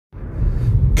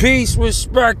Peace,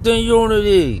 respect, and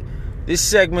unity. This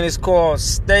segment is called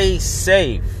Stay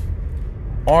Safe.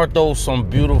 Aren't those some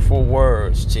beautiful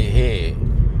words to hear?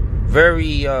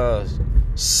 Very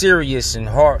serious and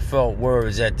heartfelt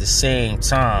words at the same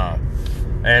time.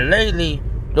 And lately,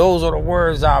 those are the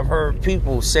words I've heard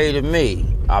people say to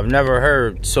me. I've never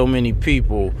heard so many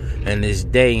people in this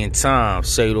day and time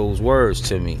say those words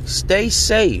to me. Stay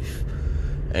safe.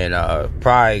 And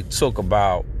probably took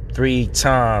about 3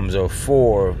 times or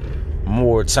 4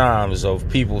 more times of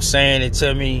people saying it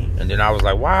to me. And then I was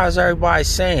like, why is everybody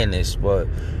saying this? But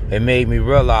it made me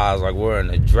realize like we're in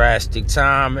a drastic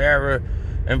time era.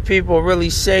 And people really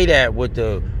say that with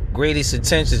the greatest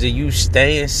intentions of you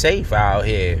staying safe out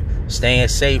here. Staying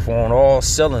safe on all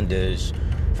cylinders.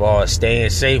 For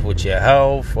staying safe with your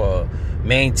health. For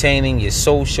maintaining your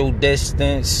social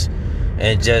distance.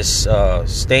 And just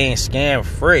staying scam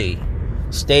free.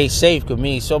 Stay safe could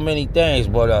mean so many things,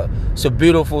 but it's a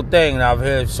beautiful thing. And I've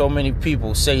heard so many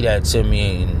people say that to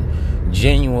me and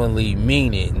genuinely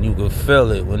mean it. And you can feel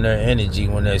it when their energy,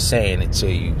 when they're saying it to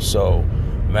you. So,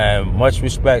 man, much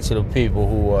respect to the people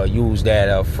who use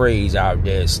that phrase out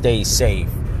there. Stay safe.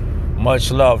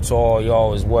 Much love to all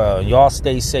y'all as well. Y'all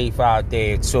stay safe out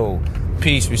there too.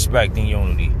 Peace, respect, and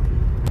unity.